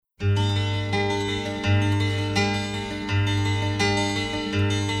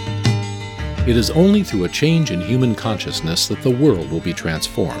It is only through a change in human consciousness that the world will be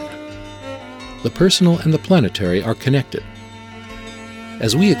transformed. The personal and the planetary are connected.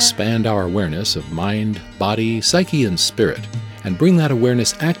 As we expand our awareness of mind, body, psyche, and spirit, and bring that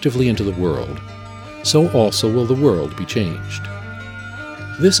awareness actively into the world, so also will the world be changed.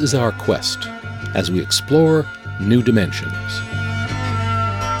 This is our quest as we explore new dimensions.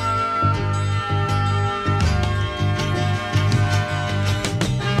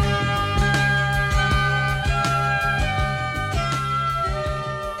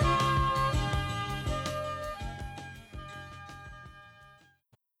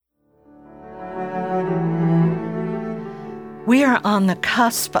 We are on the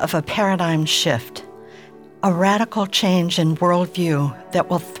cusp of a paradigm shift, a radical change in worldview that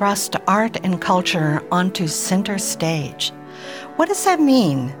will thrust art and culture onto center stage. What does that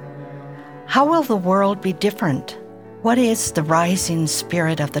mean? How will the world be different? What is the rising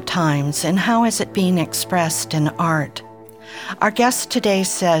spirit of the times, and how is it being expressed in art? Our guest today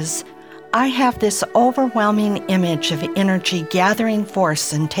says, I have this overwhelming image of energy gathering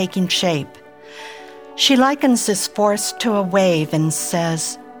force and taking shape. She likens this force to a wave and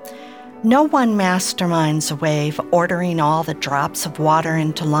says, no one masterminds a wave, ordering all the drops of water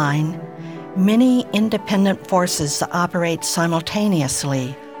into line. Many independent forces operate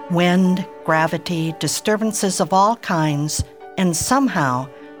simultaneously: wind, gravity, disturbances of all kinds, and somehow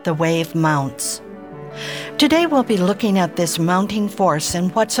the wave mounts. Today we'll be looking at this mounting force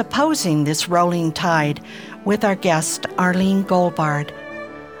and what's opposing this rolling tide with our guest, Arlene Goldbard.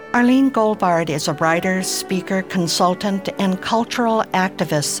 Arlene Goldbard is a writer, speaker, consultant, and cultural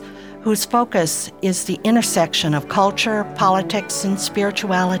activist whose focus is the intersection of culture, politics, and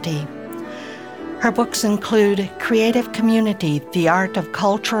spirituality. Her books include Creative Community, The Art of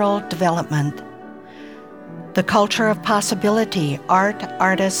Cultural Development, The Culture of Possibility, Art,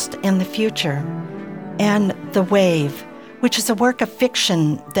 Artists, and the Future, and The Wave, which is a work of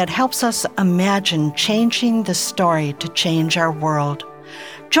fiction that helps us imagine changing the story to change our world.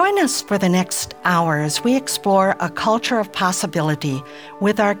 Join us for the next hour as we explore a culture of possibility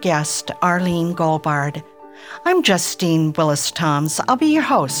with our guest, Arlene Goldbard. I'm Justine Willis-Toms. I'll be your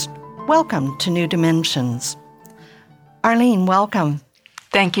host. Welcome to New Dimensions. Arlene, welcome.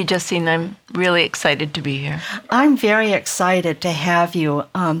 Thank you, Justine. I'm really excited to be here. I'm very excited to have you.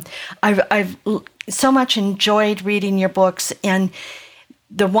 I've so much enjoyed reading your books, and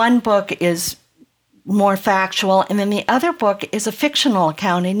the one book is more factual, and then the other book is a fictional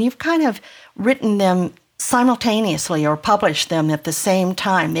account, and you've kind of written them simultaneously or published them at the same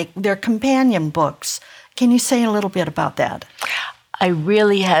time. They're companion books. Can you say a little bit about that? I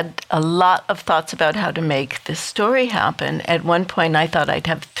really had a lot of thoughts about how to make this story happen. At one point, I thought I'd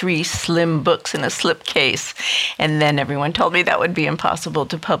have 3 slim books in a slipcase, and then everyone told me that would be impossible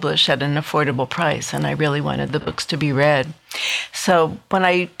to publish at an affordable price, and I really wanted the books to be read. So when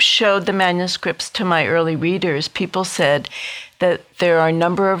I showed the manuscripts to my early readers, people said that there are a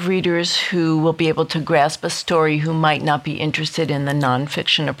number of readers who will be able to grasp a story who might not be interested in the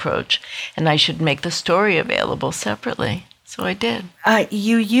nonfiction approach, and I should make the story available separately. So I did.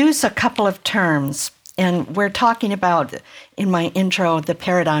 You use a couple of terms, and we're talking about, in my intro, the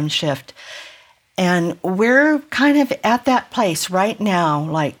paradigm shift. And we're kind of at that place right now,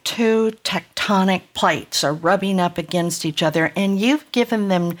 like 2 tectonic plates are rubbing up against each other, and you've given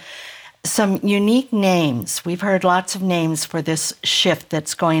them some unique names. We've heard lots of names for this shift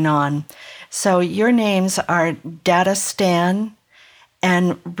that's going on. So your names are Datastan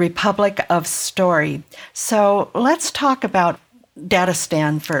and Republic of Story. So let's talk about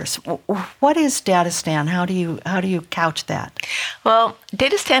Datastan first. What is Datastan? How do you couch that? Well,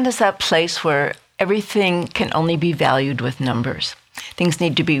 Datastan is that place where everything can only be valued with numbers. Things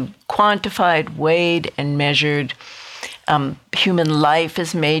need to be quantified, weighed, and measured. Human life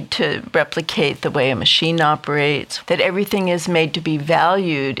is made to replicate the way a machine operates, that everything is made to be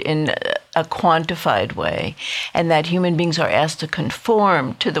valued in a quantified way, and that human beings are asked to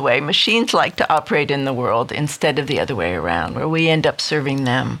conform to the way machines like to operate in the world instead of the other way around, where we end up serving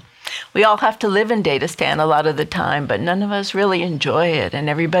them. We all have to live in Datastan a lot of the time, but none of us really enjoy it, and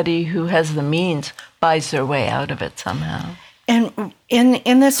everybody who has the means buys their way out of it somehow. And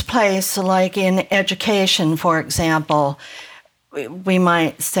in this place, like in education, for example, we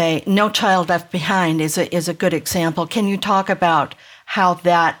might say No Child Left Behind is a good example. Can you talk about how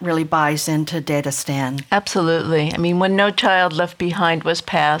that really buys into Datastan? Absolutely. I mean, when No Child Left Behind was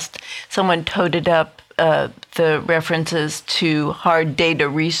passed, someone toted up the references to hard data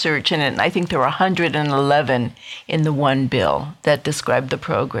research in it. And I think there were 111 in the one bill that described the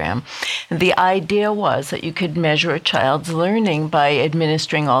program. And the idea was that you could measure a child's learning by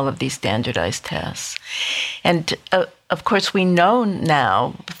administering all of these standardized tests. And of course, we know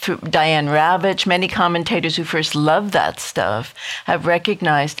now through Diane Ravitch, many commentators who first loved that stuff have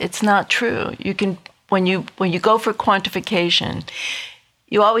recognized it's not true. You can, when you go for quantification,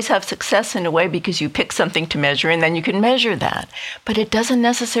 you always have success in a way because you pick something to measure and then you can measure that. But it doesn't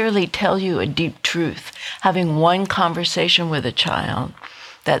necessarily tell you a deep truth. Having one conversation with a child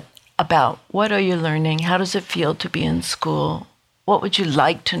about what are you learning, how does it feel to be in school, what would you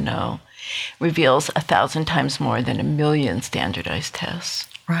like to know, reveals 1,000 times more than 1 million standardized tests.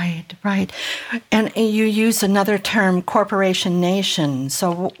 Right. And you use another term, corporation nation.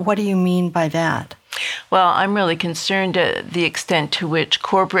 So what do you mean by that? Well, I'm really concerned at the extent to which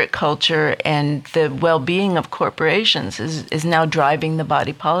corporate culture and the well-being of corporations is now driving the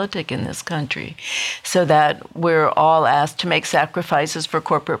body politic in this country, so that we're all asked to make sacrifices for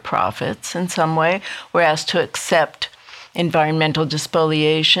corporate profits in some way. We're asked to accept environmental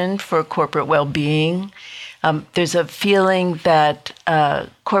despoliation for corporate well-being. There's a feeling that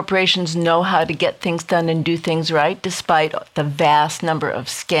corporations know how to get things done and do things right, despite the vast number of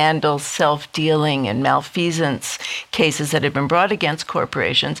scandals, self-dealing, and malfeasance cases that have been brought against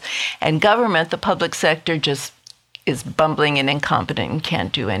corporations. And government, the public sector, just is bumbling and incompetent and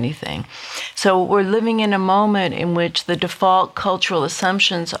can't do anything. So we're living in a moment in which the default cultural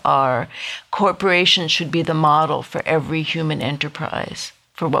assumptions are corporations should be the model for every human enterprise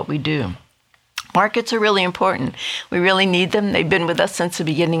for what we do. Markets are really important. We really need them. They've been with us since the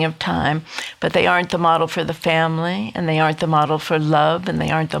beginning of time, but they aren't the model for the family, and they aren't the model for love, and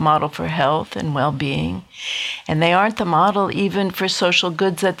they aren't the model for health and well-being, and they aren't the model even for social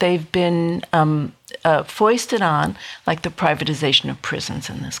goods that they've been foisted on, like the privatization of prisons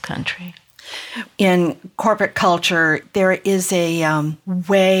in this country. In corporate culture, there is a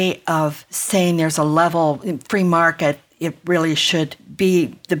way of saying there's a level in free market. It really should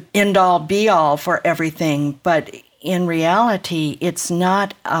be the end-all, be-all for everything. But in reality, it's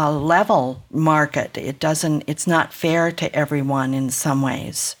not a level market. It's not fair to everyone in some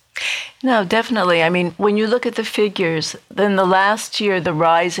ways. No, definitely. I mean, when you look at the figures, then the last year, the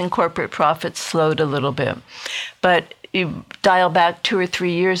rise in corporate profits slowed a little bit. But you dial back 2 or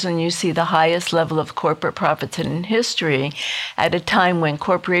 3 years and you see the highest level of corporate profits in history at a time when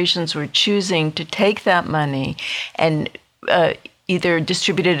corporations were choosing to take that money and either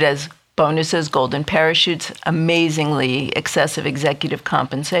distribute it as bonuses, golden parachutes, amazingly excessive executive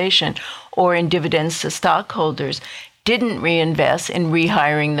compensation, or in dividends to stockholders, didn't reinvest in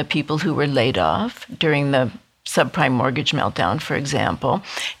rehiring the people who were laid off during the subprime mortgage meltdown, for example,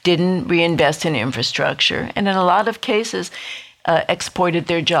 didn't reinvest in infrastructure, and in a lot of cases, exported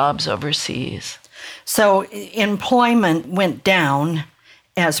their jobs overseas. So employment went down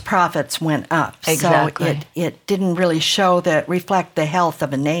as profits went up. Exactly. So it didn't really reflect the health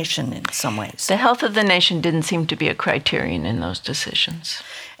of a nation in some ways. The health of the nation didn't seem to be a criterion in those decisions.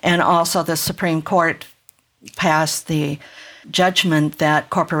 And also the Supreme Court passed the judgment that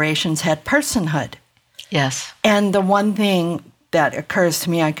corporations had personhood. Yes. And the one thing that occurs to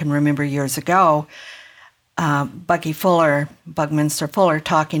me, I can remember years ago, Buckminster Fuller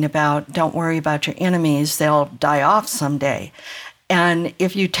talking about, don't worry about your enemies, they'll die off someday. And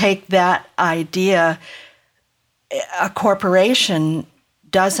if you take that idea, a corporation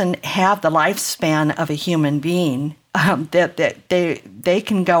doesn't have the lifespan of a human being, that they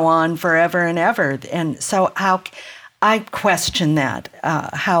can go on forever and ever. And so how I question that,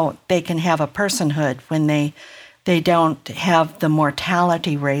 how they can have a personhood when they don't have the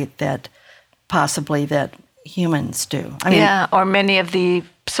mortality rate that possibly that humans do. I mean, or many of the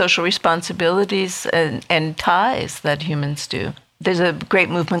social responsibilities and ties that humans do. There's a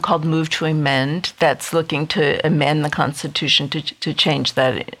great movement called Move to Amend that's looking to amend the Constitution to change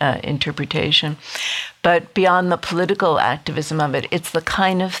that interpretation. But beyond the political activism of it, it's the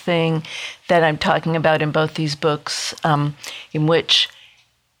kind of thing that I'm talking about in both these books, in which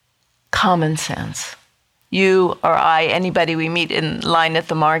common sense, you or I, anybody we meet in line at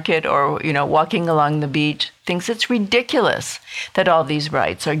the market or, walking along the beach, thinks it's ridiculous that all these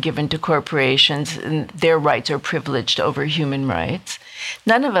rights are given to corporations and their rights are privileged over human rights.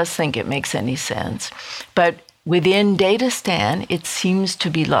 None of us think it makes any sense. But within Datastan, it seems to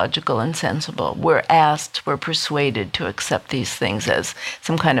be logical and sensible. We're persuaded to accept these things as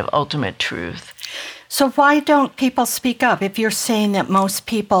some kind of ultimate truth. So why don't people speak up? If you're saying that most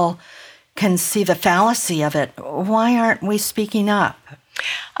people can see the fallacy of it, why aren't we speaking up?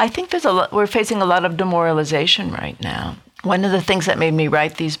 I think we're facing a lot of demoralization right now. One of the things that made me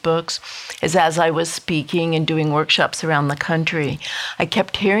write these books is as I was speaking and doing workshops around the country, I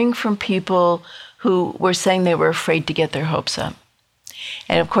kept hearing from people who were saying they were afraid to get their hopes up.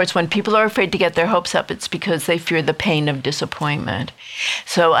 And of course, when people are afraid to get their hopes up, it's because they fear the pain of disappointment.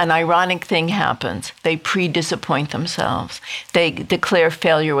 So an ironic thing happens. They pre-disappoint themselves. They declare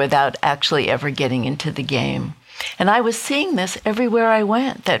failure without actually ever getting into the game. And I was seeing this everywhere I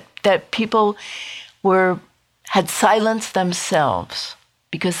went, that people had silenced themselves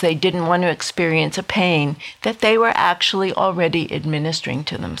because they didn't want to experience a pain that they were actually already administering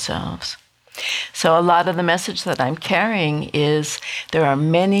to themselves. So a lot of the message that I'm carrying is there are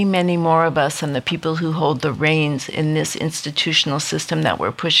many, many more of us than the people who hold the reins in this institutional system that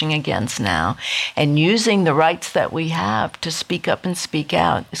we're pushing against now. And using the rights that we have to speak up and speak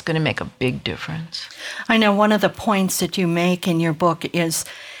out is going to make a big difference. I know one of the points that you make in your book is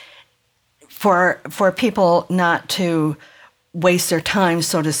for people not to waste their time,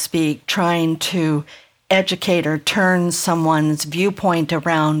 so to speak, trying to educate or turn someone's viewpoint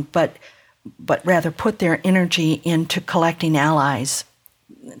around, but rather put their energy into collecting allies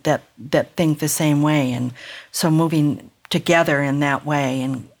that think the same way. And so moving together in that way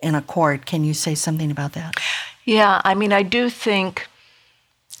and in accord. Can you say something about that? Yeah, I mean, I do think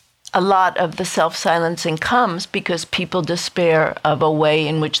a lot of the self-silencing comes because people despair of a way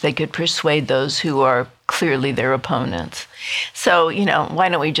in which they could persuade those who are clearly their opponents. So, why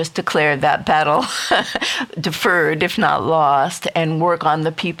don't we just declare that battle deferred, if not lost, and work on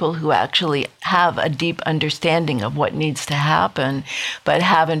the people who actually have a deep understanding of what needs to happen, but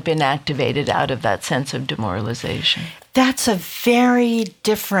haven't been activated out of that sense of demoralization. That's a very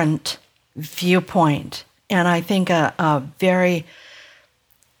different viewpoint, and I think a very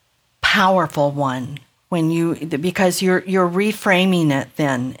powerful one because you're reframing it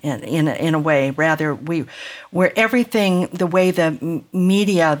then in a way rather where everything, the way the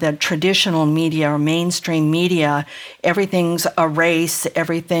media, the traditional media or mainstream media, everything's a race,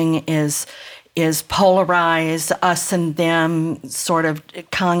 everything is polarized, us and them sort of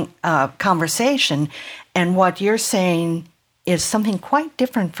conversation, and what you're saying is something quite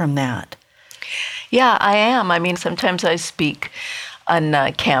different from that. Yeah, I am. I mean, sometimes I speak on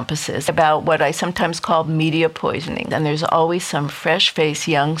campuses about what I sometimes call media poisoning. And there's always some fresh-faced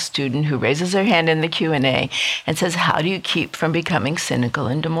young student who raises their hand in the Q&A and says, how do you keep from becoming cynical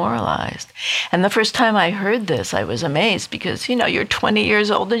and demoralized? And the first time I heard this, I was amazed because, you're 20 years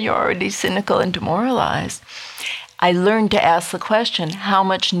old and you're already cynical and demoralized. I learned to ask the question, how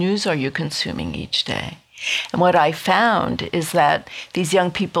much news are you consuming each day? And what I found is that these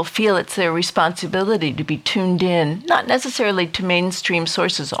young people feel it's their responsibility to be tuned in, not necessarily to mainstream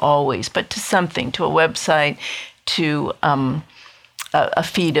sources always, but to something, to a website, to a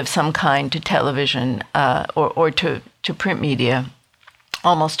feed of some kind, to television or to print media,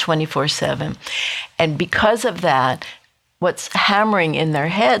 almost 24/7. And because of that, what's hammering in their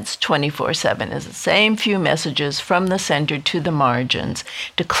heads 24/7 is the same few messages from the center to the margins,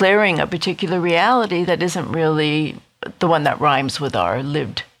 declaring a particular reality that isn't really the one that rhymes with our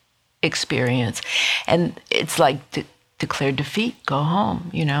lived experience. And it's like declare defeat, go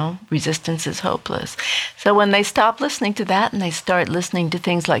home, resistance is hopeless. So when they stop listening to that and they start listening to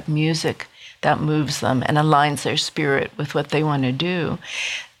things like music that moves them and aligns their spirit with what they want to do,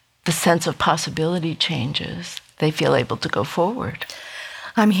 the sense of possibility changes. They feel able to go forward.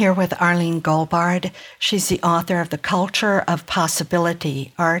 I'm here with Arlene Goldbard. She's the author of The Culture of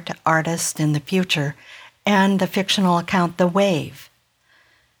Possibility, Art, Artists, and the Future, and the fictional account The Wave.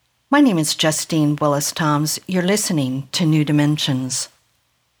 My name is Justine Willis-Toms. You're listening to New Dimensions.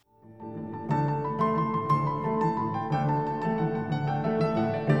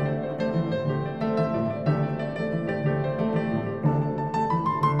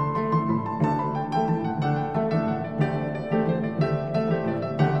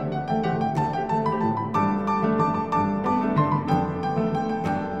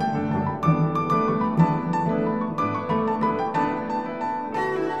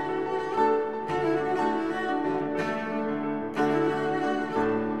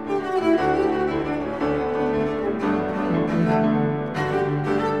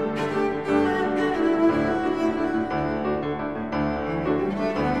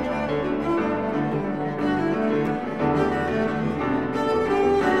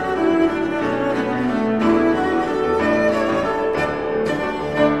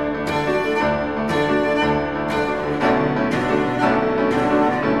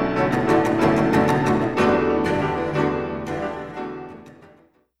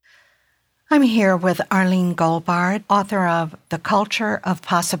 I'm here with Arlene Goldbard, author of The Culture of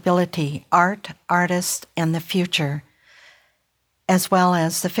Possibility, Art, Artists, and the Future, as well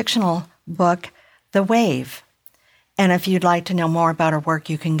as the fictional book, The Wave. And if you'd like to know more about her work,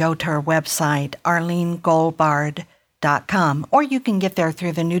 you can go to her website, arlenegoldbard.com, or you can get there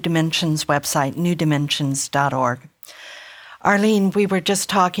through the New Dimensions website, newdimensions.org. Arlene, we were just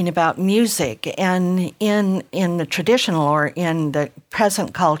talking about music, and in the traditional or in the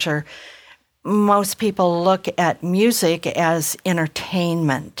present culture, most people look at music as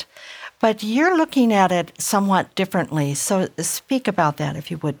entertainment, but you're looking at it somewhat differently. So speak about that,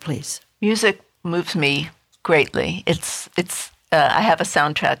 if you would, please. Music moves me greatly. I have a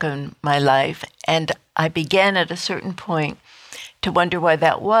soundtrack in my life, and I began at a certain point to wonder why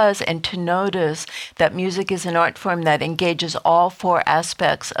that was, and to notice that music is an art form that engages all four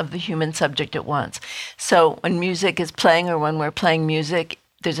aspects of the human subject at once. So when music is playing, or when we're playing music,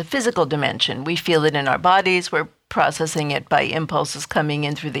 there's a physical dimension. We feel it in our bodies. We're processing it by impulses coming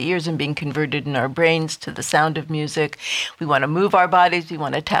in through the ears and being converted in our brains to the sound of music. We want to move our bodies. We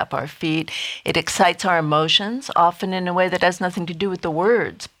want to tap our feet. It excites our emotions, often in a way that has nothing to do with the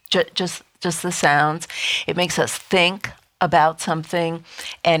words, just the sounds. It makes us think about something.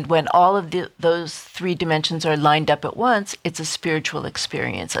 And when all of those three dimensions are lined up at once, it's a spiritual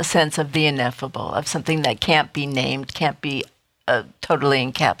experience, a sense of the ineffable, of something that can't be named, can't be totally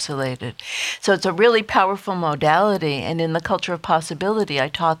encapsulated. So it's a really powerful modality. And in the culture of possibility, I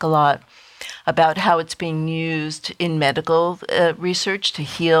talk a lot about how it's being used in medical research to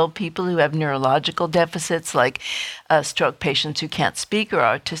heal people who have neurological deficits, like stroke patients who can't speak, or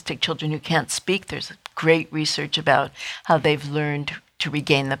autistic children who can't speak. There's great research about how they've learned to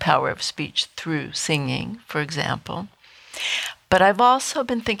regain the power of speech through singing, for example. But I've also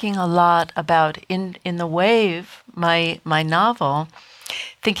been thinking a lot about, in The Wave, my novel,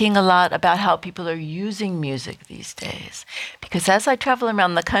 thinking a lot about how people are using music these days. Because as I travel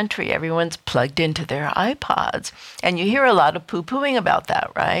around the country, everyone's plugged into their iPods. And you hear a lot of poo-pooing about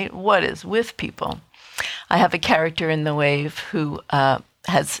that, right? What is with people? I have a character in The Wave who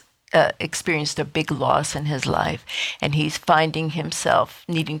has experienced a big loss in his life, and he's finding himself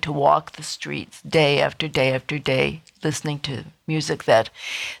needing to walk the streets day after day after day, listening to music that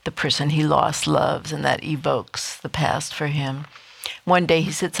the person he lost loves and that evokes the past for him. One day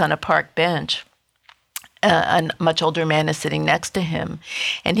he sits on a park bench. A much older man is sitting next to him,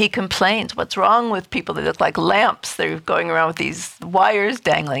 and he complains, what's wrong with people? They look like lamps. They're going around with these wires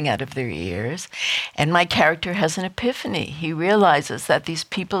dangling out of their ears. And my character has an epiphany. He realizes that these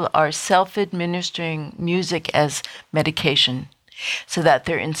people are self-administering music as medication, so that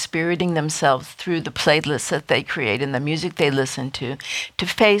they're inspiriting themselves through the playlists that they create and the music they listen to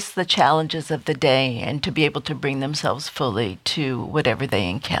face the challenges of the day and to be able to bring themselves fully to whatever they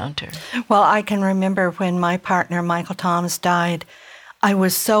encounter. Well, I can remember when my partner, Michael Thomas, died, I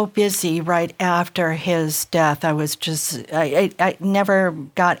was so busy right after his death. I was I never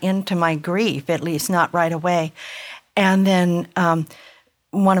got into my grief, at least not right away. And then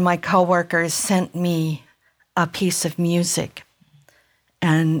one of my coworkers sent me a piece of music.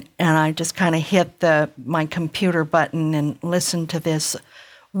 And I just kind of hit my computer button and listened to this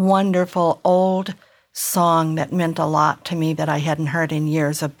wonderful old song that meant a lot to me that I hadn't heard in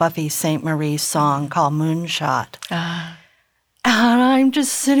years, a Buffy St. Marie song called Moonshot. And I'm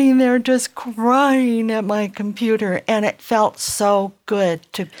just sitting there just crying at my computer, and it felt so good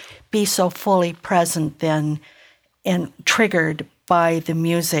to be so fully present then and triggered by the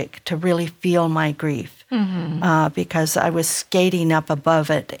music to really feel my grief. Because I was skating up above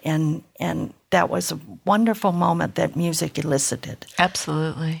it, and that was a wonderful moment that music elicited.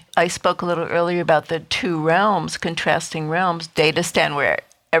 Absolutely. I spoke a little earlier about the two realms, contrasting realms, Datistan, where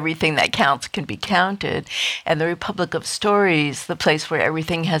everything that counts can be counted, and the Republic of Stories, the place where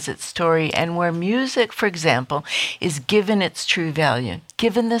everything has its story, and where music, for example, is given its true value,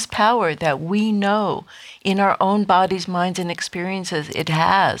 given this power that we know in our own bodies, minds, and experiences it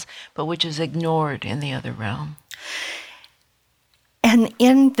has, but which is ignored in the other realm. And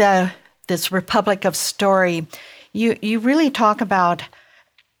in this Republic of Story, you really talk about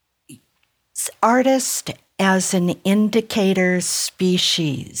artists as an indicator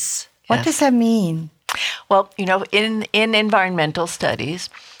species. What does that mean? Well, in environmental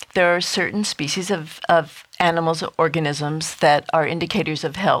studies, there are certain species of animals or organisms that are indicators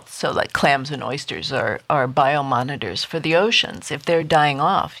of health. So like clams and oysters are biomonitors for the oceans. If they're dying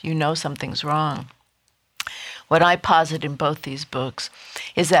off, something's wrong. What I posit in both these books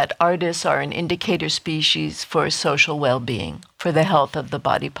is that artists are an indicator species for social well-being, for the health of the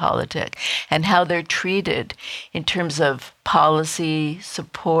body politic, and how they're treated in terms of policy,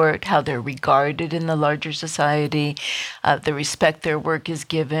 support, how they're regarded in the larger society, the respect their work is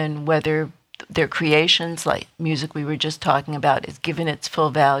given, whether their creations, like music we were just talking about, is given its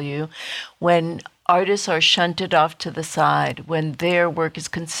full value. When artists are shunted off to the side, when their work is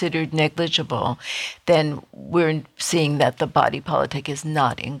considered negligible, then we're seeing that the body politic is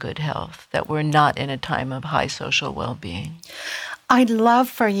not in good health, that we're not in a time of high social well-being. I'd love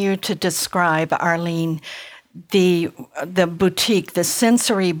for you to describe, Arlene, the boutique, the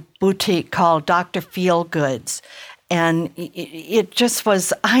sensory boutique called Dr. Feelgoods. And it just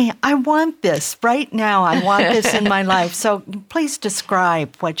was, I want this right now. I want this in my life. So please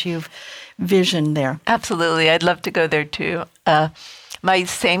describe what you've visioned there. Absolutely. I'd love to go there too. My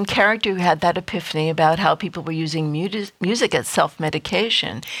same character who had that epiphany about how people were using music as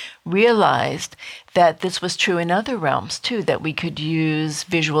self-medication realized that this was true in other realms too, that we could use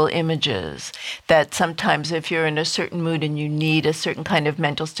visual images, that sometimes if you're in a certain mood and you need a certain kind of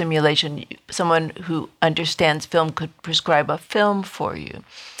mental stimulation, someone who understands film could prescribe a film for you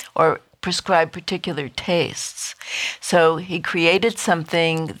or prescribe particular tastes. So he created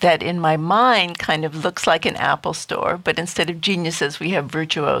something that in my mind kind of looks like an Apple store, but instead of geniuses, we have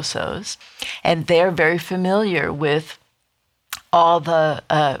virtuosos. And they're very familiar with all the,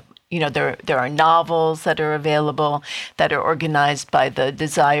 there are novels that are available that are organized by the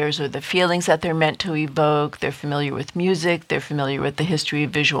desires or the feelings that they're meant to evoke. They're familiar with music. They're familiar with the history of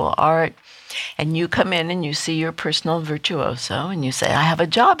visual art. And you come in and you see your personal virtuoso and you say, I have a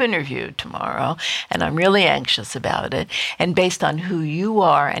job interview tomorrow and I'm really anxious about it. And based on who you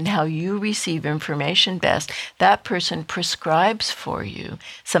are and how you receive information best, that person prescribes for you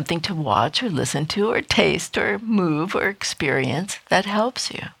something to watch or listen to or taste or move or experience that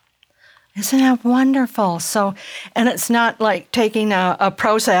helps you. Isn't that wonderful? So, and it's not like taking a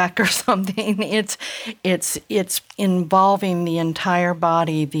Prozac or something. It's involving the entire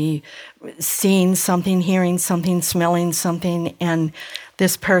body, the seeing something, hearing something, smelling something, and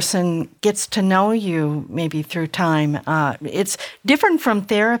this person gets to know you maybe through time. It's different from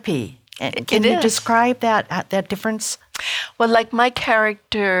therapy. Can you describe that difference? Well, like my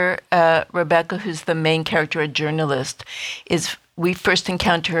character, Rebecca, who's the main character, a journalist, we first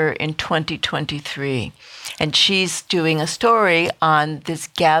encounter her in 2023, and she's doing a story on this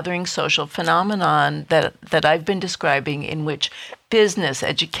gathering social phenomenon that I've been describing, in which business,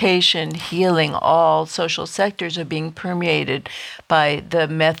 education, healing, all social sectors are being permeated by the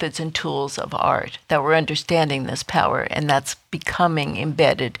methods and tools of art, that we're understanding this power, and that's becoming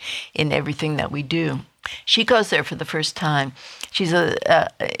embedded in everything that we do. She goes there for the first time. She's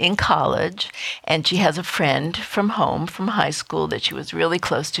in college, and she has a friend from home, from high school, that she was really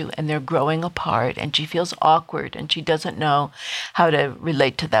close to, and they're growing apart, and she feels awkward, and she doesn't know how to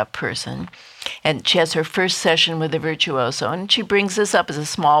relate to that person. And she has her first session with a virtuoso, and she brings this up as a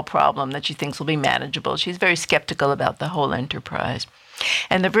small problem that she thinks will be manageable. She's very skeptical about the whole enterprise.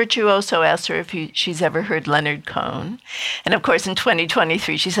 And the virtuoso asked her if she's ever heard Leonard Cohen. And of course, in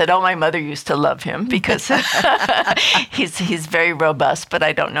 2023, she said, oh, my mother used to love him because he's very robust, but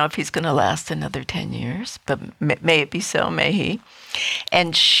I don't know if he's going to last another 10 years. But may it be so, may he.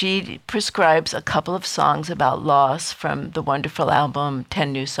 And she prescribes a couple of songs about loss from the wonderful album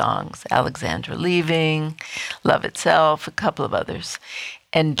 10 New Songs, Alexandra Leaving, Love Itself, a couple of others.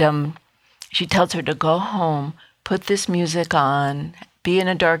 And she tells her to go home, put this music on, be in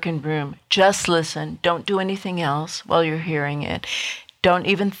a darkened room, just listen, don't do anything else while you're hearing it. You don't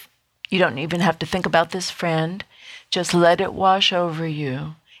even have to think about this friend. Just let it wash over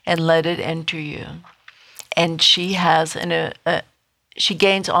you and let it enter you. And she has she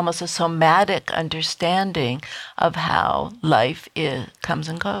gains almost a somatic understanding of how life comes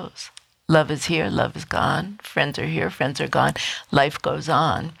and goes. Love is here, love is gone. Friends are here, friends are gone. Life goes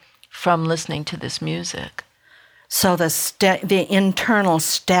on from listening to this music. So the internal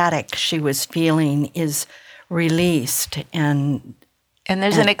static she was feeling is released, and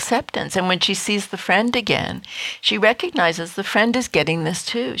there's an acceptance. And when she sees the friend again, she recognizes the friend is getting this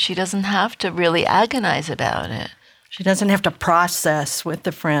too. She doesn't have to really agonize about it. She doesn't have to process with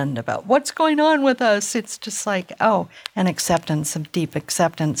the friend about what's going on with us. It's just like, an acceptance, of deep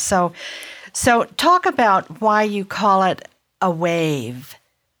acceptance. So talk about why you call it a wave.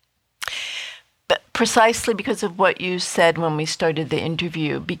 But precisely because of what you said when we started the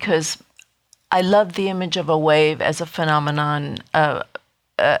interview, because I love the image of a wave as a phenomenon,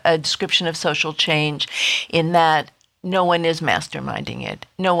 a description of social change, in that no one is masterminding it.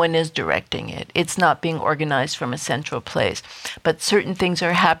 No one is directing it. It's not being organized from a central place. But certain things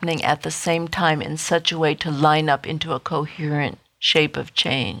are happening at the same time in such a way to line up into a coherent shape of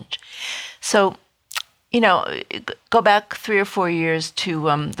change. So, go back 3 or 4 years to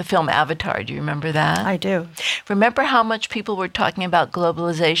the film Avatar. Do you remember that? I do. Remember how much people were talking about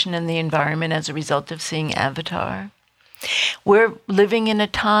globalization and the environment as a result of seeing Avatar? We're living in a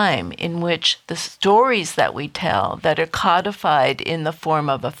time in which the stories that we tell that are codified in the form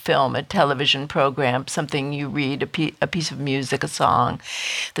of a film, a television program, something you read, a piece of music, a song,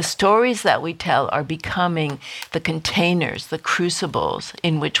 the stories that we tell are becoming the containers, the crucibles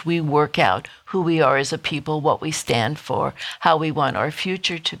in which we work out who we are as a people, what we stand for, how we want our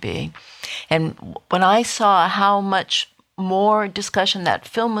future to be. And when I saw how much more discussion that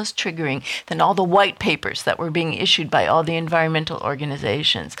film was triggering than all the white papers that were being issued by all the environmental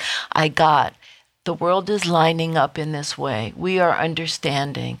organizations, I got, the world is lining up in this way. We are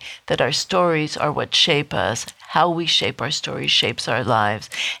understanding that our stories are what shape us. How we shape our stories shapes our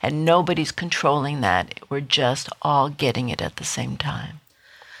lives, and nobody's controlling that. We're just all getting it at the same time.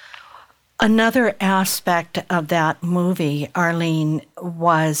 Another aspect of that movie, Arlene,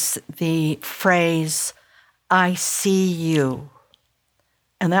 was the phrase, "I see you."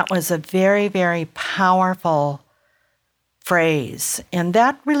 And that was a very, very powerful phrase. And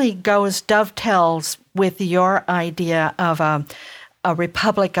that really dovetails with your idea of a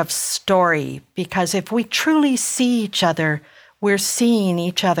republic of story, because if we truly see each other, we're seeing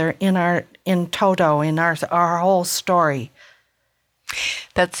each other in our whole story.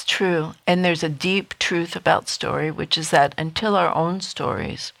 That's true. And there's a deep truth about story, which is that until our own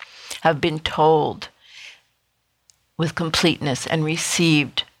stories have been told with completeness and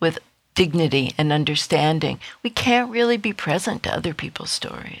received with dignity and understanding, we can't really be present to other people's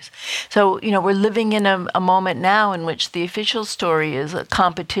stories. So, we're living in a moment now in which the official story is a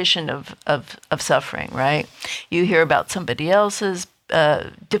competition of suffering, right? You hear about somebody else's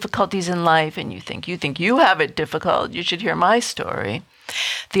difficulties in life and you think you have it difficult, you should hear my story.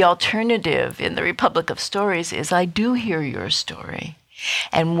 The alternative in the Republic of Stories is I do hear your story.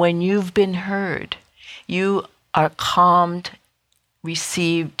 And when you've been heard, you are calmed,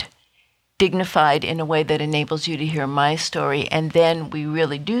 received, dignified in a way that enables you to hear my story. And then we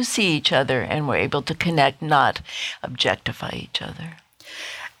really do see each other and we're able to connect, not objectify each other.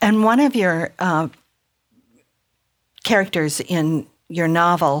 And one of your characters in your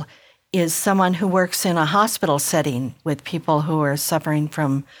novel is someone who works in a hospital setting with people who are suffering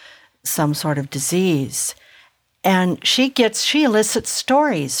from some sort of disease. And she elicits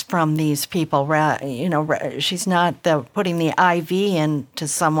stories from these people. She's not putting the IV into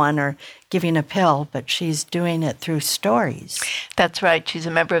someone or giving a pill, but she's doing it through stories. That's right. She's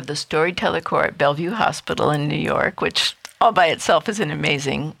a member of the Storyteller Corps at Bellevue Hospital in New York, which all by itself is an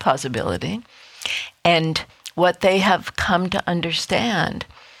amazing possibility. And what they have come to understand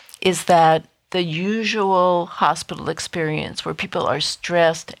is that the usual hospital experience where people are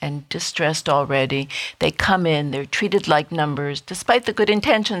stressed and distressed already, they come in, they're treated like numbers, despite the good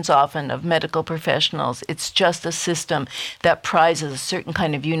intentions often of medical professionals. It's just a system that prizes a certain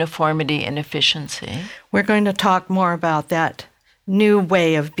kind of uniformity and efficiency. We're going to talk more about that new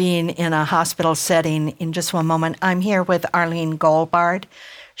way of being in a hospital setting in just one moment. I'm here with Arlene Goldbard.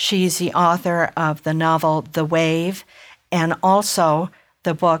 She's the author of the novel The Wave, and also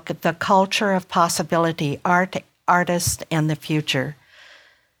the book, The Culture of Possibility, Art, Artist, and the Future.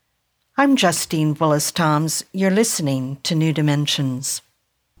 I'm Justine Willis-Toms. You're listening to New Dimensions.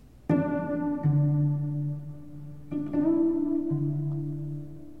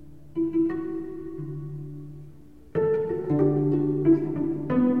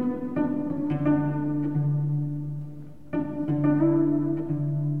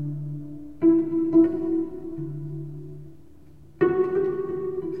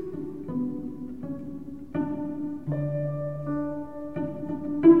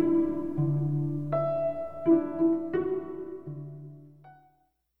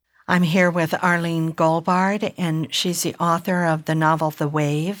 I'm here with Arlene Goldbard, and she's the author of the novel The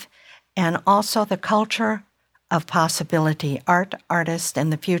Wave, and also The Culture of Possibility, Art, Artist,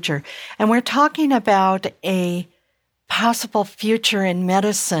 and the Future. And we're talking about a possible future in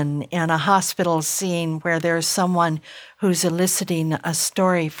medicine and a hospital scene where there's someone who's eliciting a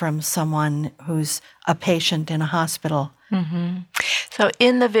story from someone who's a patient in a hospital. Mm-hmm. So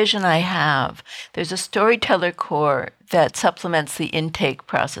in the vision I have, there's a storyteller corps that supplements the intake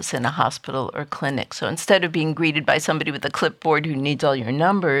process in a hospital or clinic. So instead of being greeted by somebody with a clipboard who needs all your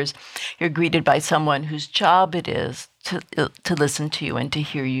numbers, you're greeted by someone whose job it is to listen to you and to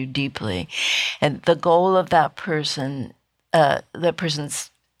hear you deeply. And the goal of that person's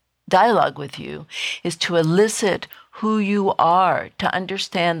dialogue with you is to elicit who you are, to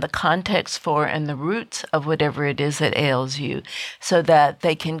understand the context for and the roots of whatever it is that ails you, so that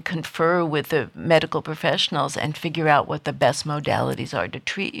they can confer with the medical professionals and figure out what the best modalities are to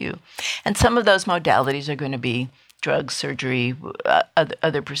treat you. And some of those modalities are going to be drugs, surgery,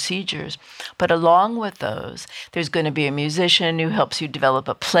 other procedures. But along with those, there's going to be a musician who helps you develop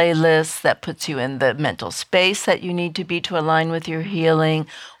a playlist that puts you in the mental space that you need to be to align with your healing,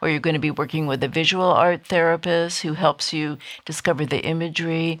 or you're going to be working with a visual art therapist who helps you discover the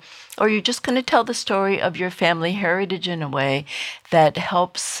imagery, or you're just going to tell the story of your family heritage in a way that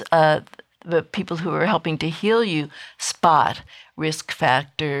helps the people who are helping to heal you spot risk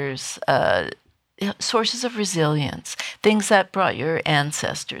factors, sources of resilience, things that brought your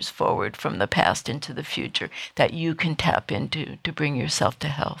ancestors forward from the past into the future that you can tap into to bring yourself to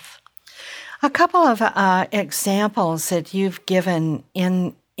health. A couple of examples that you've given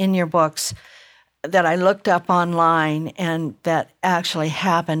in your books that I looked up online and that actually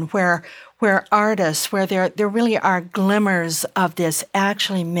happened, where artists, where there really are glimmers of this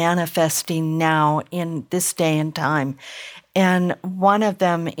actually manifesting now in this day and time. And one of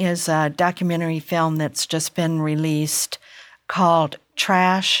them is a documentary film that's just been released called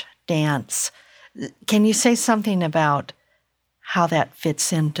Trash Dance. Can you say something about how that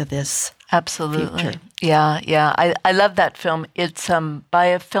fits into this? Absolutely. Future? Yeah. I love that film. It's by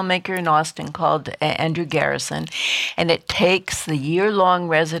a filmmaker in Austin called Andrew Garrison, and it takes the year-long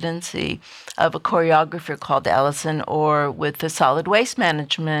residency of a choreographer called Allison Orr with the Solid Waste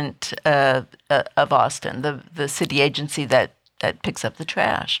Management of Austin, the city agency that picks up the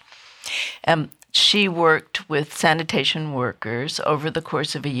trash. She worked with sanitation workers over the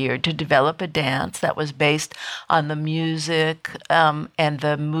course of a year to develop a dance that was based on the music and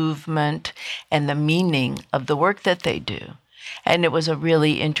the movement and the meaning of the work that they do. And it was a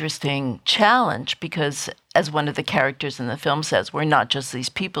really interesting challenge because, as one of the characters in the film says, we're not just these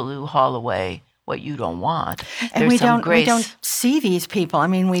people who haul away what you don't want. And we don't see these people. I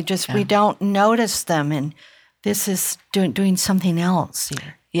mean, we don't notice them, and this is doing something else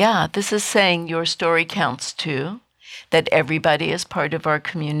here. Yeah, this is saying your story counts too, that everybody is part of our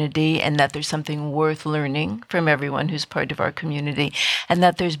community, and that there's something worth learning from everyone who's part of our community, and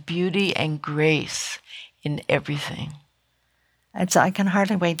that there's beauty and grace in everything. I can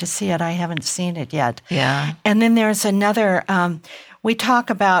hardly wait to see it. I haven't seen it yet. Yeah. And then there's another, we talk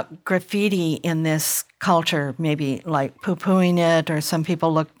about graffiti in this culture, maybe like poo-pooing it, or some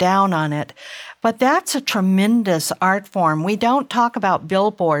people look down on it. But that's a tremendous art form. We don't talk about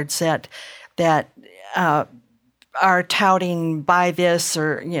billboards that are touting buy this,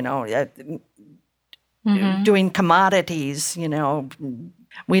 or, doing commodities,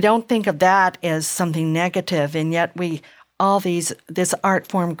 We don't think of that as something negative, and yet this art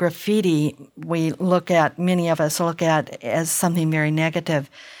form graffiti, many of us look at as something very negative.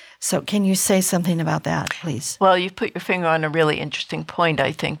 So can you say something about that, please? Well, you've put your finger on a really interesting point,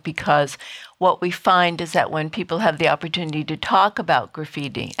 I think, because what we find is that when people have the opportunity to talk about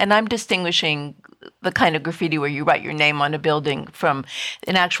graffiti, and I'm distinguishing the kind of graffiti where you write your name on a building from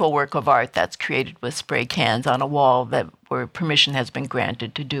an actual work of art that's created with spray cans on a wall where permission has been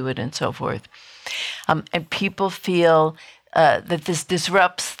granted to do it and so forth. And people feel that this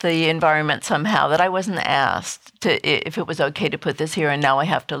disrupts the environment somehow, that I wasn't asked if it was okay to put this here, and now I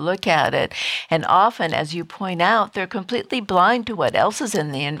have to look at it. And often, as you point out, they're completely blind to what else is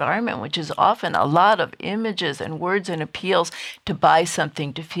in the environment, which is often a lot of images and words and appeals to buy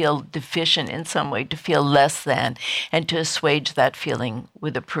something, to feel deficient in some way, to feel less than, and to assuage that feeling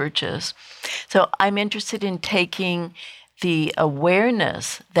with a purchase. So I'm interested in taking the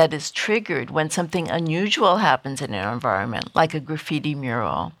awareness that is triggered when something unusual happens in our environment, like a graffiti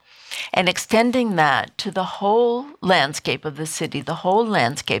mural, and extending that to the whole landscape of the city, the whole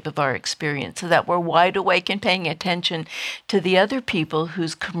landscape of our experience, so that we're wide awake and paying attention to the other people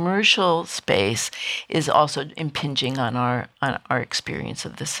whose commercial space is also impinging on our experience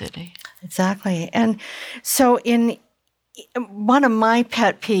of the city. Exactly. And so in one of my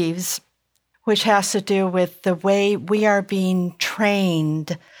pet peeves, which has to do with the way we are being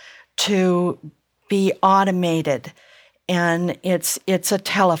trained to be automated. And it's a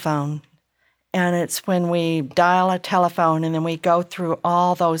telephone. And it's when we dial a telephone and then we go through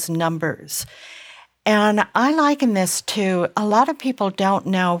all those numbers. And I liken this to, a lot of people don't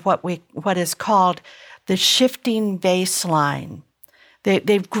know what is called the shifting baseline.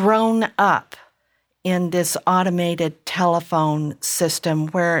 They've grown up in this automated telephone system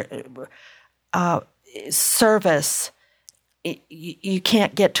where service, you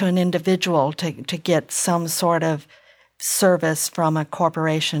can't get to an individual to get some sort of service from a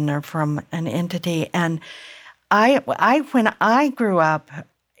corporation or from an entity. And when I grew up,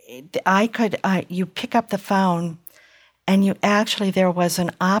 you pick up the phone and there was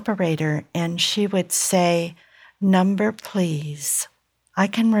an operator and she would say, "Number, please." I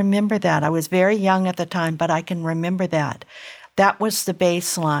can remember that. I was very young at the time, but I can remember that. That was the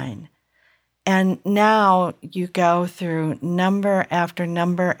baseline. And now you go through number after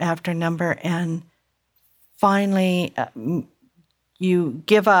number after number, and finally you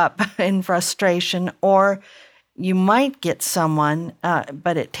give up in frustration, or you might get someone,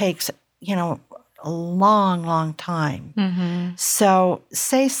 but it takes, a long, long time. Mm-hmm. So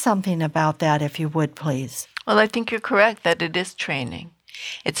say something about that, if you would, please. Well, I think you're correct that it is training.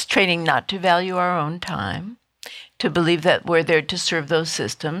 It's training not to value our own time, to believe that we're there to serve those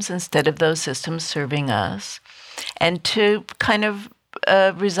systems instead of those systems serving us, and to kind of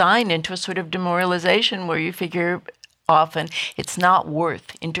resign into a sort of demoralization where you figure often it's not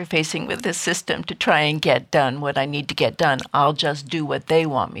worth interfacing with this system to try and get done what I need to get done. I'll just do what they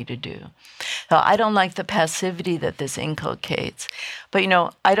want me to do. So I don't like the passivity that this inculcates. But,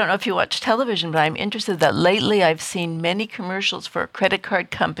 I don't know if you watch television, but I'm interested that lately I've seen many commercials for a credit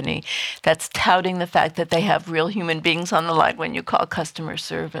card company that's touting the fact that they have real human beings on the line when you call customer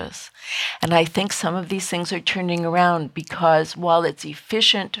service. And I think some of these things are turning around because while it's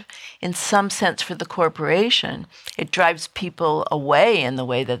efficient in some sense for the corporation, it drives people away in the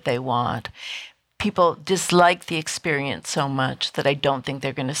way that they want. People dislike the experience so much that I don't think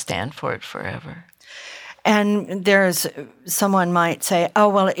they're going to stand for it forever. And someone might say, oh,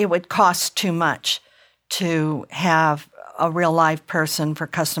 well, it would cost too much to have a real live person for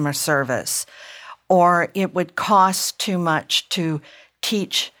customer service, or it would cost too much to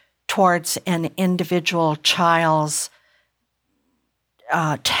teach towards an individual child's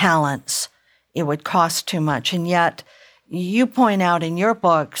talents. It would cost too much. And yet you point out in your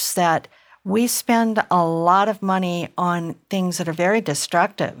books that we spend a lot of money on things that are very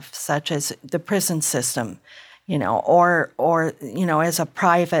destructive, such as the prison system, or as a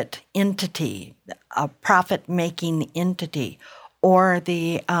private entity, a profit-making entity, or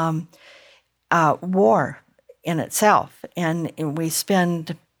the war in itself. And we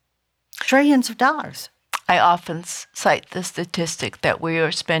spend trillions of dollars. I often cite the statistic that we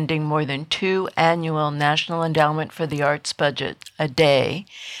are spending more than 2 annual National Endowment for the Arts budget a day,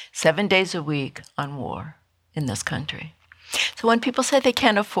 7 days a week, on war in this country. So when people say they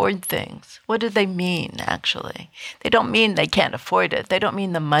can't afford things, what do they mean, actually? They don't mean they can't afford it. They don't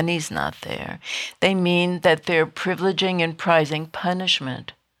mean the money's not there. They mean that they're privileging and prizing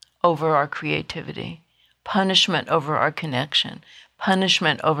punishment over our creativity, punishment over our connection,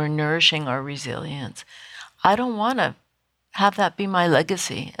 punishment over nourishing our resilience. I don't want to have that be my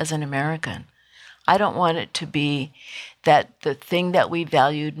legacy as an American. I don't want it to be that the thing that we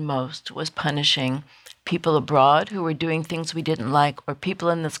valued most was punishing people abroad who were doing things we didn't like, or people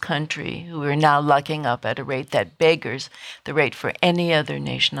in this country who are now lucking up at a rate that beggars the rate for any other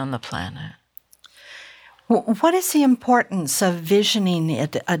nation on the planet. What is the importance of visioning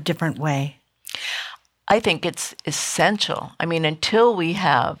it a different way? I think it's essential. Until we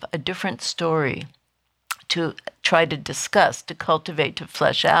have a different story to try to discuss, to cultivate, to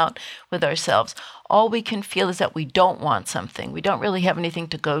flesh out with ourselves, all we can feel is that we don't want something. We don't really have anything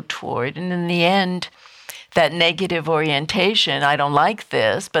to go toward. And in the end, that negative orientation, I don't like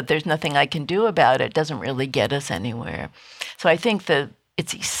this, but there's nothing I can do about it, doesn't really get us anywhere. So I think that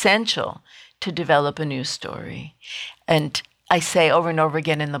it's essential to develop a new story. And I say over and over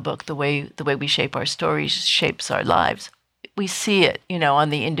again in the book, the way we shape our stories shapes our lives. We see it, on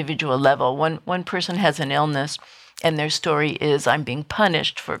the individual level. One person has an illness and their story is, I'm being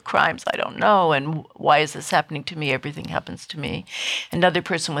punished for crimes I don't know, and why is this happening to me? Everything happens to me. Another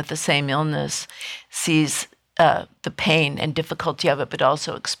person with the same illness sees the pain and difficulty of it, but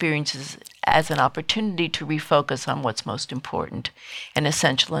also experiences it as an opportunity to refocus on what's most important and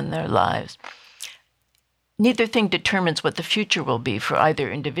essential in their lives. Neither thing determines what the future will be for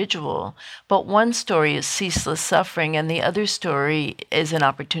either individual, but one story is ceaseless suffering and the other story is an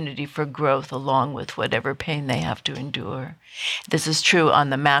opportunity for growth along with whatever pain they have to endure. This is true on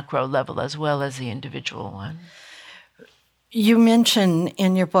the macro level as well as the individual one. You mention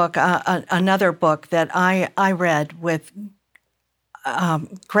in your book another book that I read with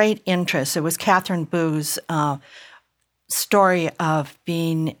great interest. It was Catherine Boo's story of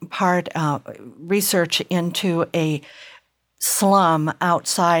being research into a slum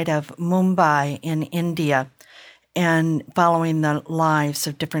outside of Mumbai in India and following the lives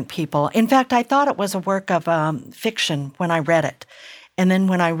of different people. In fact, I thought it was a work of fiction when I read it. And then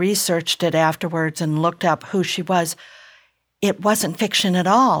when I researched it afterwards and looked up who she was, it wasn't fiction at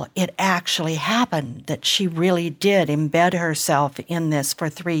all. It actually happened, that she really did embed herself in this for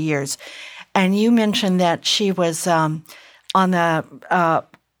 3 years. And you mentioned that she was on the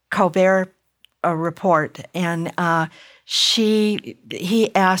Colbert report, and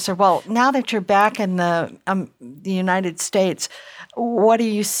he asked her, well, now that you're back in the United States, what are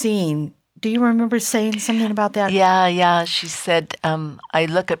you seeing? Do you remember saying something about that? Yeah. She said, I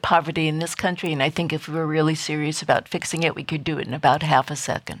look at poverty in this country, and I think if we were really serious about fixing it, we could do it in about half a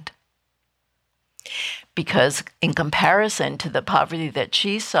second. Because in comparison to the poverty that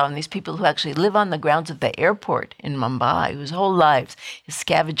she saw, and these people who actually live on the grounds of the airport in Mumbai, whose whole lives is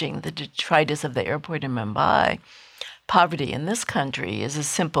scavenging the detritus of the airport in Mumbai, poverty in this country is a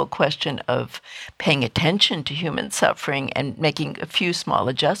simple question of paying attention to human suffering and making a few small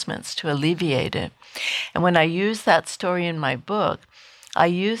adjustments to alleviate it. And when I used that story in my book, I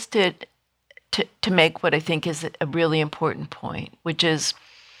used it to make what I think is a really important point, which is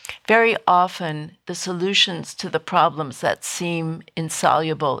very often the solutions to the problems that seem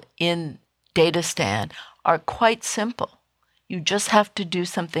insoluble in Datastan are quite simple. You just have to do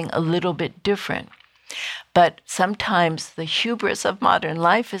something a little bit different. But sometimes the hubris of modern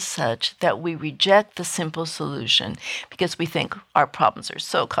life is such that we reject the simple solution because we think our problems are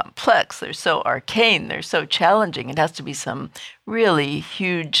so complex, they're so arcane, they're so challenging. It has to be some really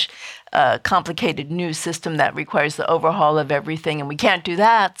huge, complicated new system that requires the overhaul of everything, and we can't do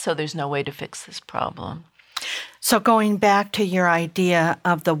that, so there's no way to fix this problem. So going back to your idea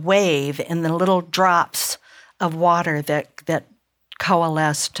of the wave and the little drops of water that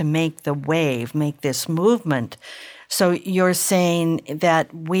coalesce to make the wave, make this movement. So you're saying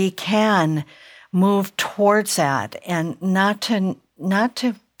that we can move towards that and not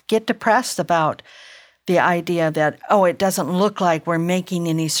to get depressed about the idea that, oh, it doesn't look like we're making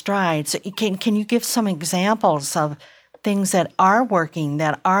any strides. Can you give some examples of things that are working,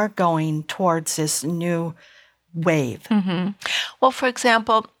 that are going towards this new wave? Mm-hmm. Well, for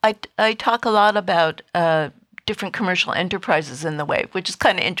example, I talk a lot about different commercial enterprises in the wave, which is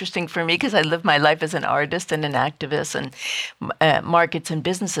kind of interesting for me because I live my life as an artist and an activist, and markets and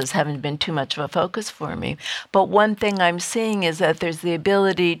businesses haven't been too much of a focus for me. But one thing I'm seeing is that there's the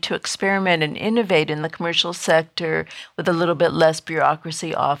ability to experiment and innovate in the commercial sector with a little bit less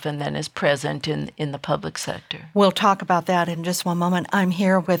bureaucracy often than is present in the public sector. We'll talk about that in just one moment. I'm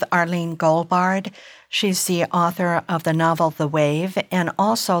here with Arlene Goldbard. She's the author of the novel The Wave and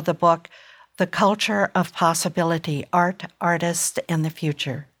also the book The Culture of Possibility, Art, Artists, and the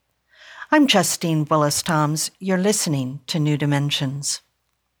Future. I'm Justine Willis-Toms. You're listening to New Dimensions.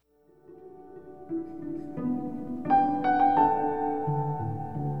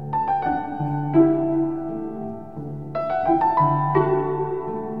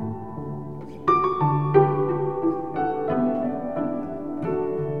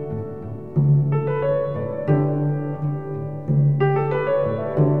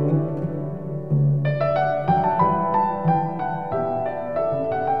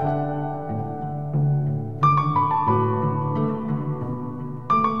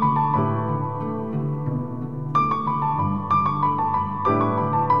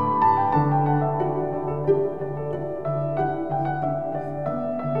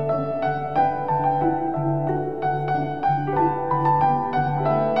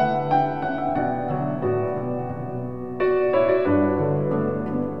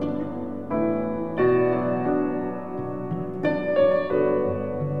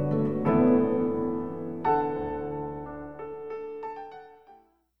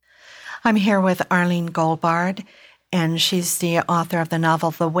 I'm here with Arlene Goldbard, and she's the author of the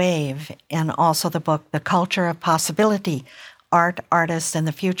novel The Wave and also the book The Culture of Possibility, Art, Artists, and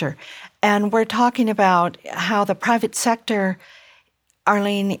the Future. And we're talking about how the private sector,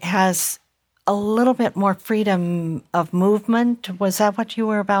 Arlene, has a little bit more freedom of movement. Was that what you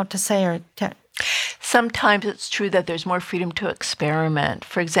were about to say? Sometimes it's true that there's more freedom to experiment.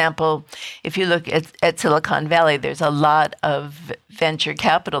 For example, if you look at Silicon Valley, there's a lot of venture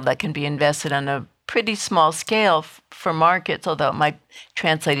capital that can be invested on a pretty small scale for markets, although it might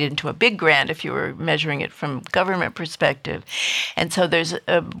translate into a big grant if you were measuring it from government perspective. And so there's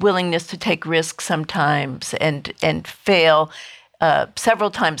a willingness to take risks sometimes and fail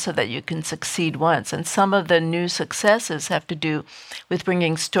several times so that you can succeed once. And some of the new successes have to do with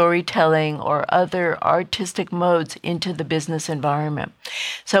bringing storytelling or other artistic modes into the business environment.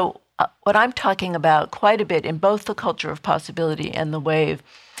 So what I'm talking about quite a bit in both the Culture of Possibility and the Wave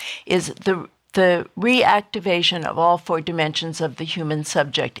is the reactivation of all 4 dimensions of the human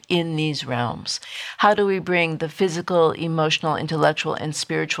subject in these realms. How do we bring the physical, emotional, intellectual, and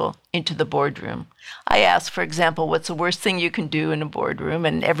spiritual into the boardroom? I ask, for example, what's the worst thing you can do in a boardroom?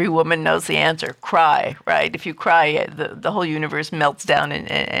 And every woman knows the answer: cry, right? If you cry, the whole universe melts down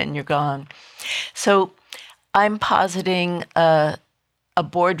and you're gone. So I'm positing a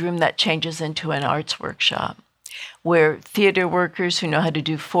boardroom that changes into an arts workshop, where theater workers who know how to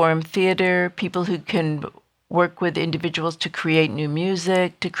do form theater, people who can work with individuals to create new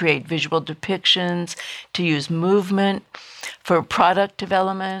music, to create visual depictions, to use movement for product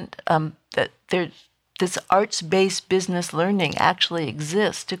development, this arts-based business learning actually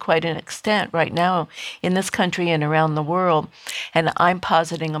exists to quite an extent right now in this country and around the world. And I'm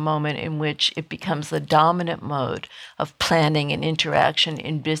positing a moment in which it becomes the dominant mode of planning and interaction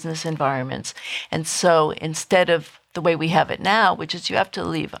in business environments. And so instead of the way we have it now, which is you have to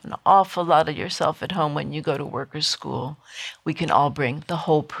leave an awful lot of yourself at home when you go to workers' school, we can all bring the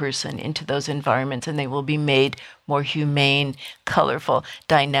whole person into those environments, and they will be made more humane, colorful,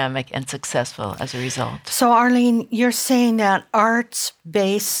 dynamic, and successful as a result. So, Arlene, you're saying that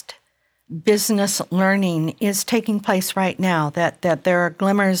arts-based business learning is taking place right now, that there are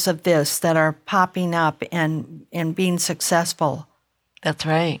glimmers of this that are popping up and being successful. That's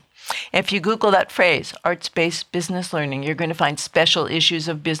right. If you Google that phrase, arts-based business learning, you're going to find special issues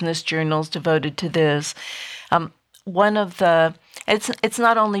of business journals devoted to this. It's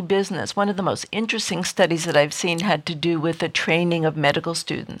not only business. One of the most interesting studies that I've seen had to do with the training of medical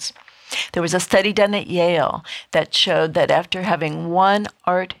students. There was a study done at Yale that showed that after having one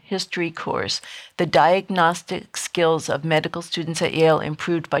art history course, the diagnostic skills of medical students at Yale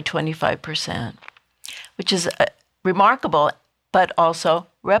improved by 25%, which is remarkable, but also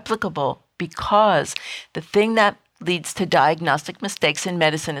replicable, because the thing that leads to diagnostic mistakes in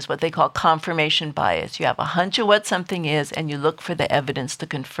medicine is what they call confirmation bias. You have a hunch of what something is, and you look for the evidence to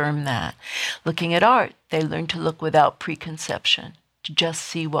confirm that. Looking at art, they learn to look without preconception, to just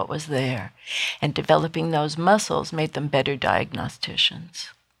see what was there. And developing those muscles made them better diagnosticians.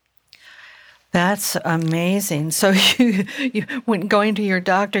 That's amazing. So you when going to your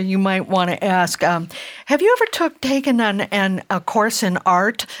doctor, you might want to ask, have you ever taken a course in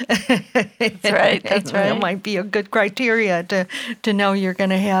art? That's right. That might be a good criteria to know you're going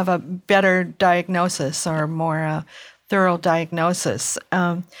to have a better diagnosis or more thorough diagnosis.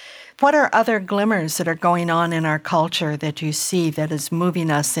 What are other glimmers that are going on in our culture that you see that is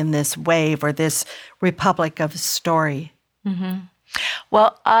moving us in this wave or this republic of story? Mm-hmm.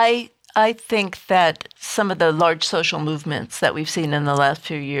 Well, I think that some of the large social movements that we've seen in the last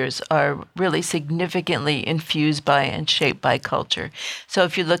few years are really significantly infused by and shaped by culture. So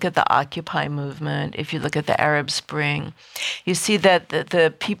if you look at the Occupy movement, if you look at the Arab Spring, you see that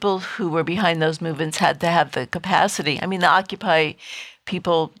the people who were behind those movements had to have the capacity. I mean, the Occupy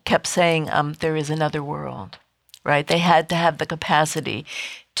people kept saying there is another world, right? They had to have the capacity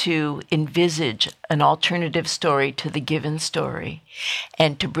to envisage an alternative story to the given story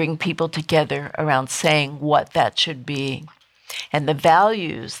and to bring people together around saying what that should be. And the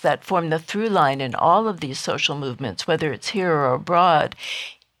values that form the through line in all of these social movements, whether it's here or abroad,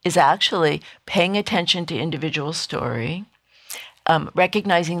 is actually paying attention to individual story,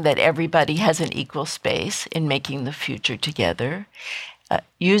 recognizing that everybody has an equal space in making the future together,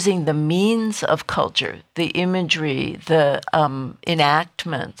 using the means of culture, the imagery, the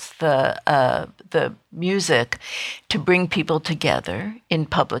enactments, the music to bring people together in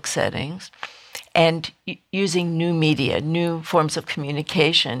public settings, and using new media, new forms of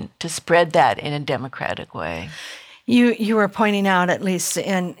communication to spread that in a democratic way. You were pointing out, at least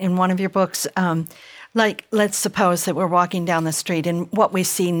in one of your books, like let's suppose that we're walking down the street, and what we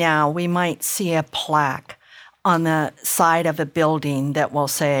see now, we might see a plaque on the side of a building that will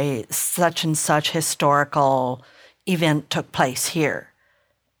say such and such historical event took place here.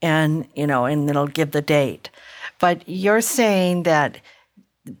 And, and it'll give the date. But you're saying that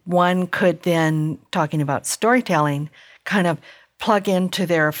one could then, talking about storytelling, kind of plug into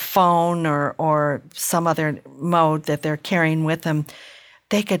their phone or some other mode that they're carrying with them.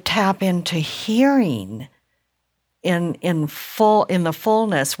 They could tap into hearing in the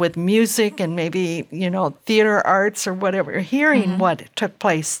fullness with music and maybe, theater arts or whatever, hearing what took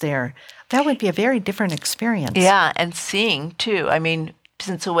place there. That would be a very different experience. Yeah, and seeing too. I mean,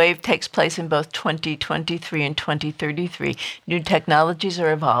 since a wave takes place in both 2023 and 2033, new technologies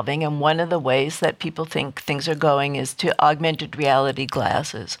are evolving, and one of the ways that people think things are going is to augmented reality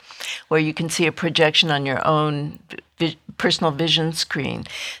glasses, where you can see a projection on your own personal vision screen.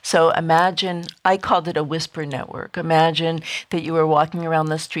 So imagine, I called it a whisper network. Imagine that you were walking around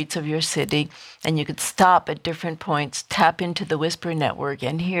the streets of your city, and you could stop at different points, tap into the whisper network,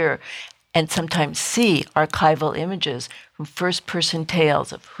 and hear and sometimes see archival images from first-person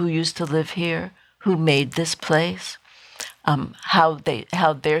tales of who used to live here, who made this place, how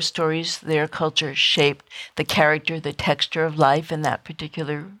their stories, their culture shaped the character, the texture of life in that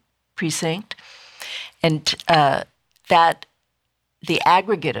particular precinct. And that the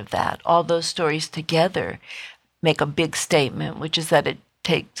aggregate of that, all those stories together, make a big statement, which is that it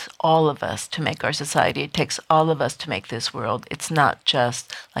takes all of us to make our society. It takes all of us to make this world. It's not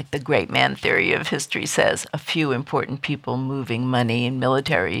just, like the great man theory of history says, a few important people moving money and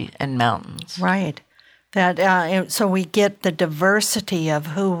military and mountains. Right. That so we get the diversity of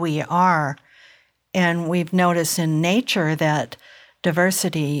who we are, and we've noticed in nature that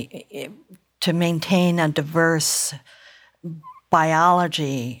diversity, to maintain a diverse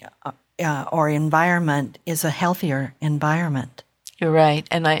biology or environment, is a healthier environment. You're right,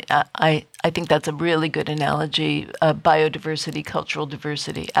 and I think that's a really good analogy. Biodiversity, cultural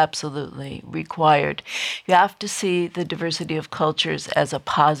diversity, absolutely required. You have to see the diversity of cultures as a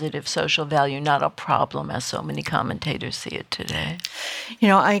positive social value, not a problem, as so many commentators see it today. You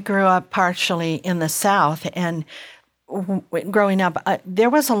know, I grew up partially in the South, and growing up, there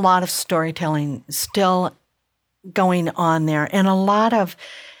was a lot of storytelling still going on there, and a lot of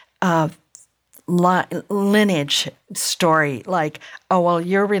lineage story, like, oh, well,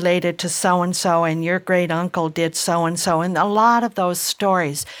 you're related to so-and-so and your great-uncle did so-and-so. And a lot of those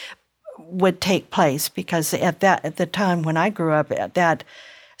stories would take place because at the time when I grew up, that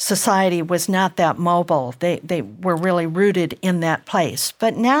society was not that mobile. They were really rooted in that place.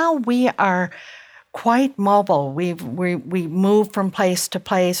 But now we are quite mobile. We move from place to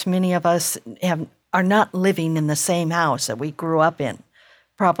place. Many of us are not living in the same house that we grew up in.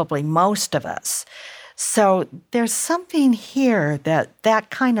 Probably most of us. So there's something here that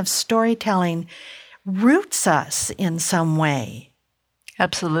kind of storytelling roots us in some way.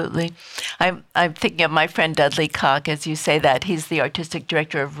 Absolutely. I'm thinking of my friend Dudley Cock, as you say that. He's the artistic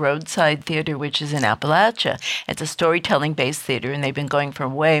director of Roadside Theater, which is in Appalachia. It's a storytelling-based theater, and they've been going for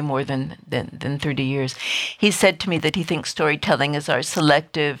way more than 30 years. He said to me that he thinks storytelling is our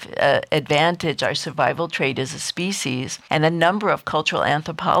selective advantage, our survival trait as a species. And a number of cultural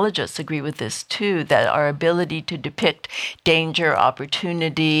anthropologists agree with this, too, that our ability to depict danger,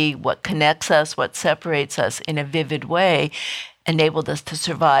 opportunity, what connects us, what separates us in a vivid way, enabled us to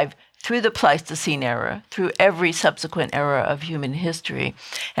survive through the Pleistocene era, through every subsequent era of human history.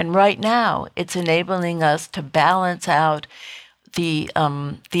 And right now, it's enabling us to balance out the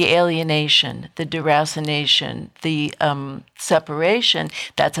alienation, the deracination, the separation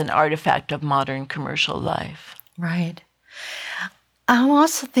that's an artifact of modern commercial life. Right. I'm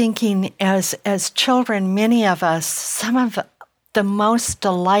also thinking, as children, many of us, some of the most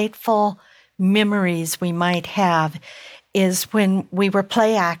delightful memories we might have is when we were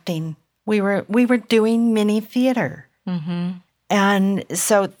play acting. We were doing mini theater. Mm-hmm. And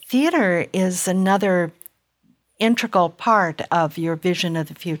so theater is another integral part of your vision of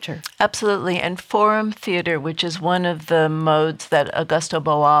the future. Absolutely. And forum theater, which is one of the modes that Augusto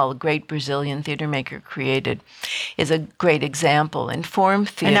Boal, a great Brazilian theater maker, created, is a great example. In forum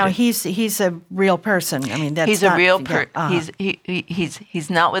theater, and now he's a real person. I mean, that's he's not, a real he's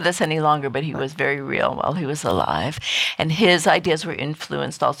not with us any longer, but he was very real while he was alive. And his ideas were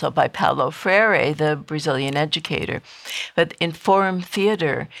influenced also by Paulo Freire, the Brazilian educator. But in forum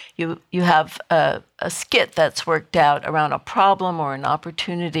theater, you have a skit that's worked out around a problem or an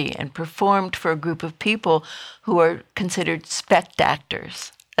opportunity and performed for a group of people who are considered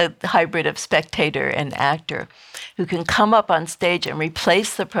spectators, a hybrid of spectator and actor, who can come up on stage and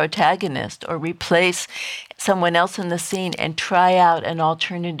replace the protagonist or replace someone else in the scene and try out an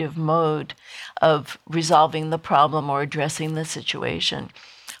alternative mode of resolving the problem or addressing the situation.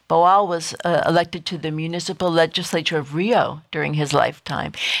 Boal was elected to the municipal legislature of Rio during his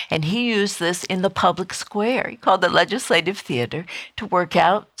lifetime, and he used this in the public square. He called it legislative theater to work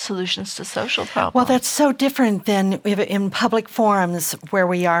out solutions to social problems. Well, that's so different than in public forums where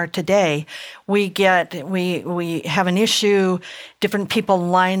we are today. We have an issue, different people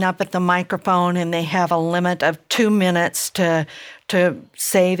line up at the microphone, and they have a limit of 2 minutes to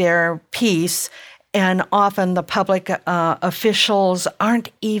say their piece. And often the public officials aren't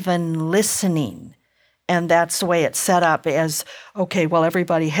even listening And that's the way it's set up as, okay, well,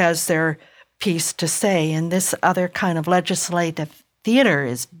 everybody has their piece to say. And this other kind of legislative theater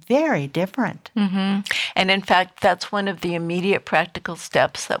is very different. Mm-hmm. And in fact, that's one of the immediate practical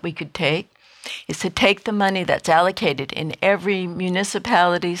steps that we could take, is to take the money that's allocated in every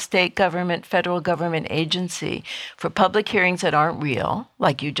municipality, state government, federal government agency for public hearings that aren't real,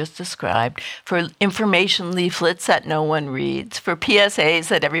 like you just described, for information leaflets that no one reads, for PSAs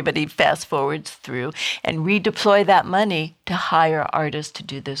that everybody fast forwards through, and redeploy that money to hire artists to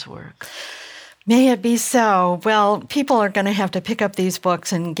do this work. May it be so. Well, people are going to have to pick up these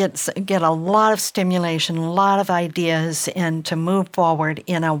books and get a lot of stimulation, a lot of ideas, and to move forward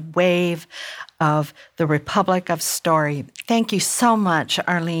in a wave of the Republic of Story. Thank you so much,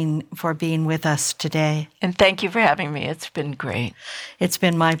 Arlene, for being with us today. And thank you for having me. It's been great. It's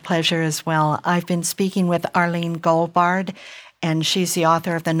been my pleasure as well. I've been speaking with Arlene Goldbard, and she's the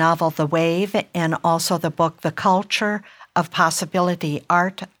author of the novel The Wave and also the book The Culture of Possibility,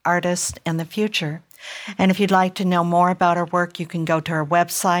 Art, Artists, and the Future. And if you'd like to know more about her work, you can go to her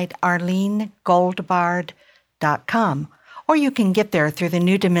website, arlenegoldbard.com, or you can get there through the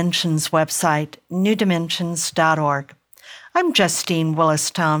New Dimensions website, newdimensions.org. I'm Justine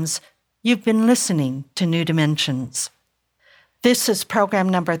Willis-Toms. You've been listening to New Dimensions. This is program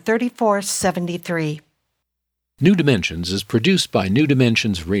number 3473. New Dimensions is produced by New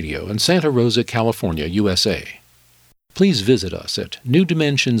Dimensions Radio in Santa Rosa, California, USA. Please visit us at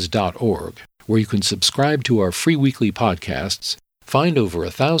newdimensions.org, where you can subscribe to our free weekly podcasts, find over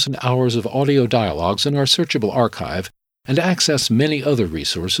 1,000 hours of audio dialogues in our searchable archive, and access many other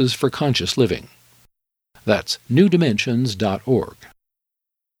resources for conscious living. That's newdimensions.org.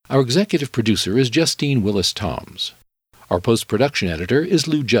 Our executive producer is Justine Willis-Toms. Our post-production editor is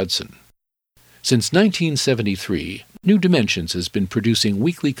Lou Judson. Since 1973, New Dimensions has been producing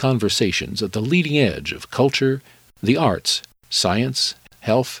weekly conversations at the leading edge of culture, the arts, science,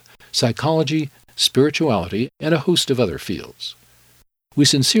 health, psychology, spirituality, and a host of other fields. We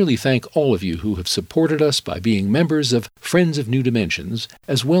sincerely thank all of you who have supported us by being members of Friends of New Dimensions,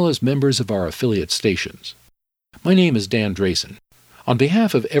 as well as members of our affiliate stations. My name is Dan Drayson. On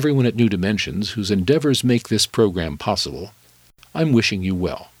behalf of everyone at New Dimensions whose endeavors make this program possible, I'm wishing you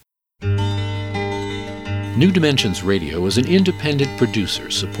well. New Dimensions Radio is an independent producer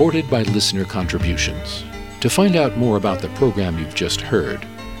supported by listener contributions. To find out more about the program you've just heard,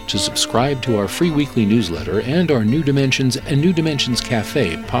 to subscribe to our free weekly newsletter and our New Dimensions and New Dimensions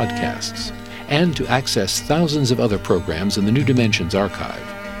Cafe podcasts, and to access thousands of other programs in the New Dimensions archive,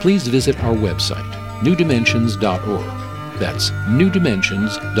 please visit our website, newdimensions.org. That's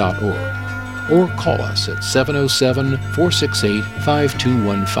newdimensions.org. Or call us at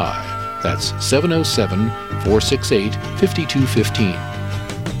 707-468-5215. That's 707-468-5215.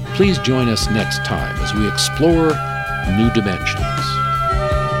 Please join us next time as we explore New Dimensions.